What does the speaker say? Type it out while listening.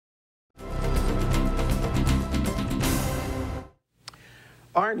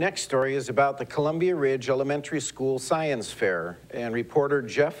Our next story is about the Columbia Ridge Elementary School Science Fair, and reporter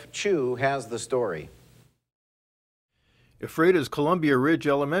Jeff Chu has the story. Ephrata's Columbia Ridge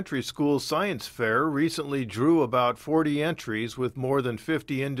Elementary School Science Fair recently drew about 40 entries with more than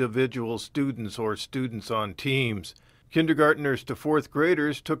 50 individual students or students on teams. Kindergarteners to fourth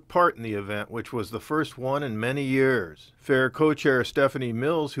graders took part in the event, which was the first one in many years. Fair co-chair Stephanie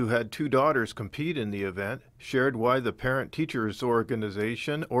Mills, who had two daughters compete in the event, shared why the Parent Teachers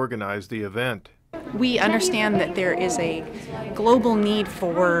Organization organized the event. We understand that there is a global need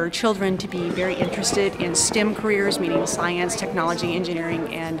for children to be very interested in STEM careers, meaning science, technology,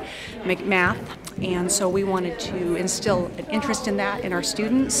 engineering, and math. And so we wanted to instill an interest in that in our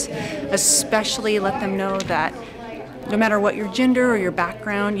students, especially let them know that no matter what your gender or your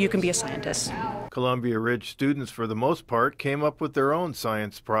background, you can be a scientist. Columbia Ridge students, for the most part, came up with their own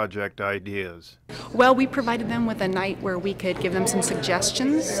science project ideas. Well, we provided them with a night where we could give them some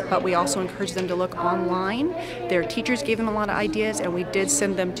suggestions, but we also encouraged them to look online. Their teachers gave them a lot of ideas, and we did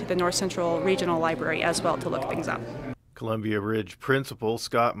send them to the North Central Regional Library as well to look things up. Columbia Ridge principal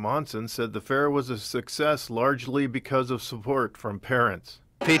Scott Monson said the fair was a success largely because of support from parents.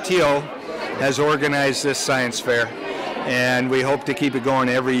 PTO has organized this science fair, and we hope to keep it going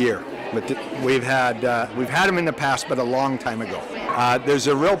every year. But we've had them in the past, but a long time ago. There's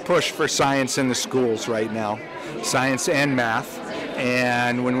a real push for science in the schools right now, science and math.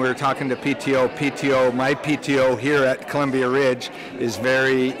 And when we were talking to PTO, my PTO here at Columbia Ridge is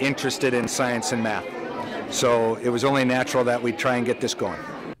very interested in science and math. So it was only natural that we try and get this going.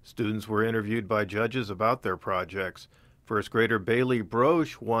 Students were interviewed by judges about their projects. First grader Bailey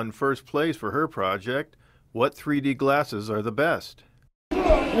Broche won first place for her project. What 3D glasses are the best?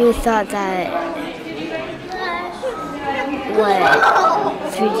 We thought that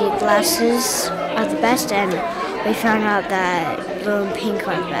what 3D glasses are the best, and we found out that blue and pink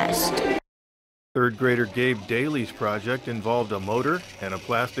are the best. Third grader Gabe Daly's project involved a motor and a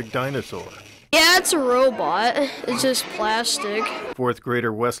plastic dinosaur. Yeah, it's a robot. It's just plastic. Fourth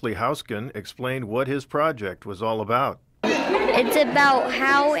grader Wesley Houskin explained what his project was all about. It's about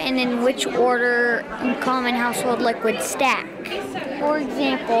how and in which order common household liquids stack. For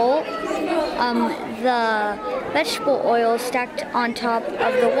example, the vegetable oil stacked on top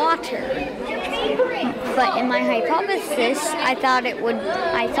of the water. But in my hypothesis, I thought it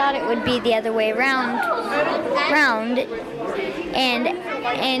would be the other way around.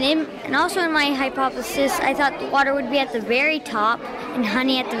 And also in my hypothesis, I thought the water would be at the very top and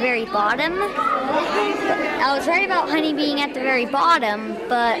honey at the very bottom. I was right about honey being at the very bottom,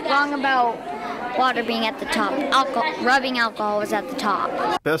 but wrong about water being at the top. Rubbing alcohol was at the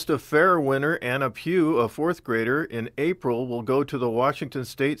top. Best of Fair winner Anna Pugh, a fourth grader, in April will go to the Washington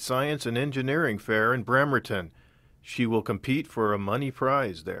State Science and Engineering Fair in Bremerton. She will compete for a money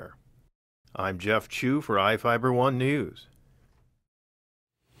prize there. I'm Jeff Chu for iFIBER 1 News.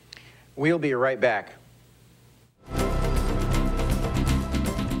 We'll be right back.